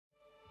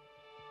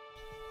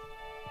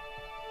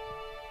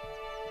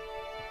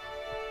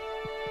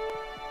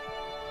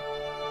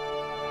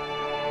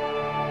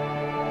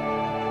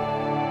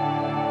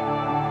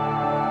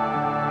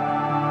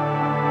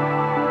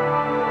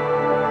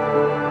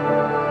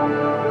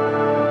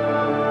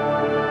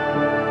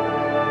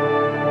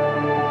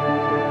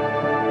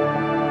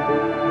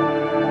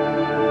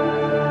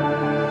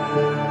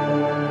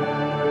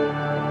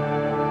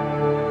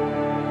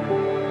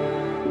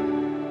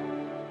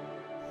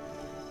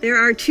There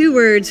are two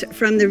words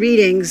from the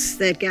readings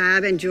that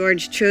Gab and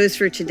George chose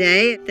for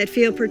today that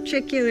feel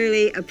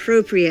particularly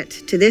appropriate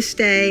to this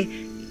day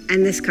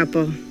and this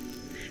couple.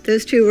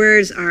 Those two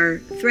words are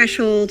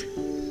threshold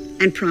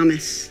and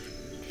promise.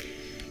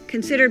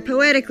 Considered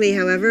poetically,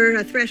 however,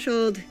 a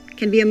threshold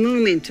can be a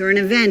moment or an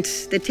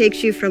event that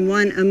takes you from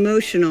one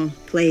emotional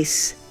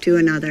place to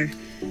another,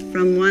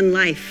 from one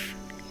life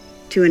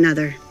to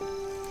another.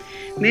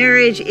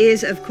 Marriage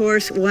is, of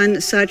course,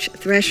 one such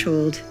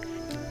threshold.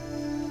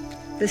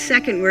 The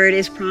second word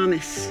is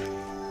promise.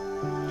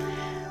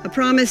 A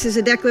promise is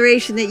a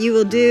declaration that you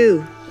will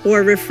do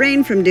or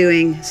refrain from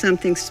doing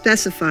something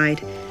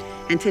specified,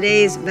 and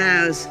today's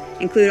vows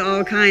include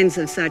all kinds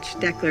of such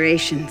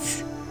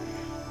declarations.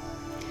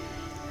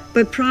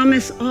 But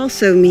promise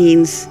also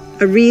means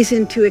a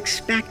reason to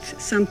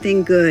expect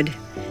something good,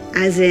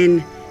 as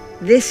in,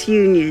 this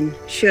union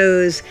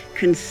shows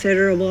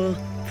considerable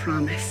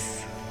promise.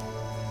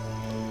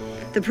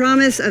 The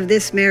promise of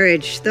this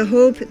marriage, the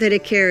hope that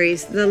it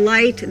carries, the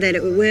light that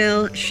it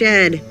will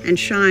shed and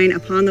shine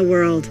upon the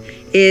world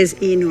is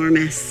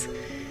enormous.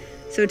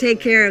 So take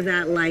care of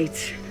that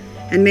light,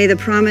 and may the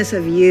promise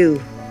of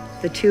you,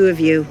 the two of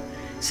you,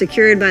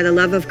 secured by the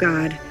love of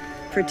God,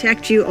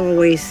 protect you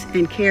always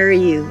and carry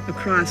you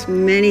across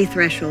many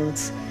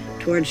thresholds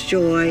towards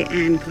joy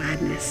and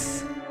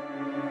gladness.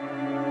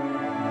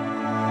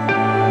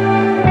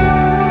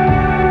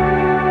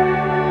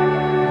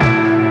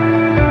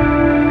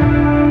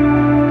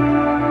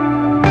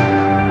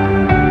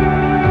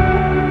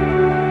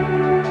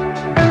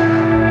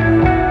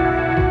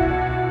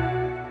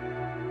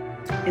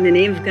 In the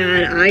name of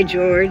God, I,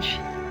 George.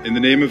 In the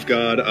name of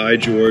God, I,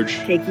 George.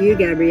 Take you,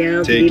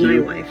 Gabrielle, to be my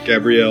wife.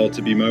 Gabrielle,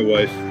 to be my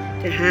wife.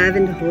 To have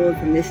and to hold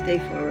from this day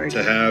forward.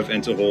 To have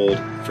and to hold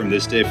from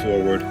this day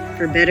forward.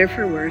 For better,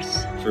 for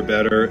worse. For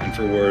better and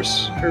for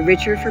worse. For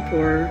richer, for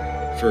poorer.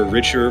 For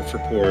richer, for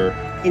poorer.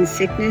 In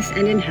sickness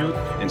and in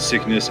health. In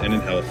sickness and in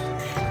health.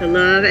 To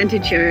love and to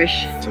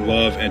cherish. To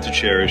love and to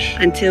cherish.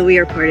 Until we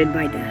are parted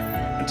by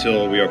death.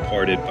 Until we are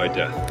parted by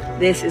death.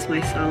 This is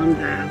my solemn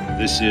vow.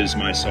 This is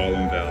my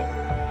solemn vow.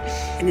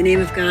 In the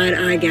name of God,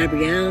 I,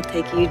 Gabrielle,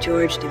 take you,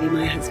 George, to be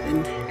my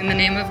husband. In the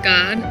name of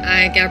God,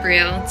 I,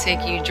 Gabrielle,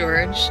 take you,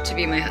 George, to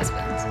be my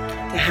husband.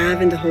 To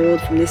have and to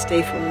hold from this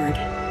day forward.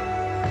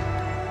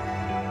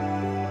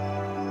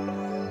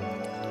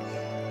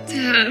 To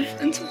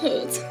have and to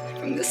hold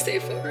from this day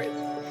forward.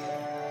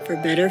 For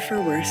better,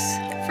 for worse.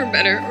 For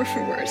better or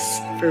for worse.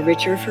 For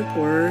richer, for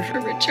poorer.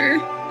 For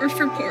richer or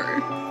for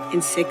poorer.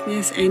 In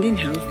sickness and in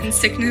health. In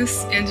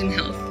sickness and in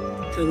health.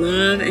 To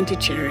love and to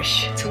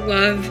cherish. To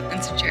love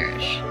and to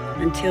cherish.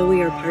 Until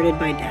we are parted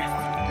by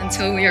death.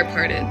 Until we are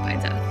parted by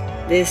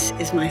death. This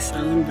is my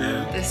solemn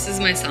vow. This is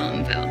my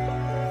solemn vow.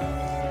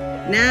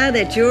 Now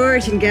that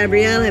George and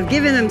Gabrielle have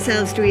given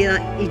themselves to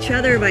each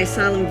other by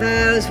solemn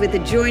vows, with the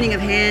joining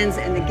of hands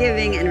and the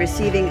giving and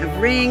receiving of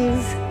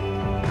rings,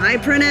 I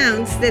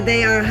pronounce that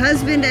they are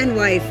husband and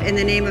wife in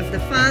the name of the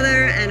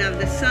Father and of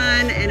the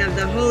Son and of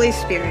the Holy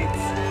Spirit.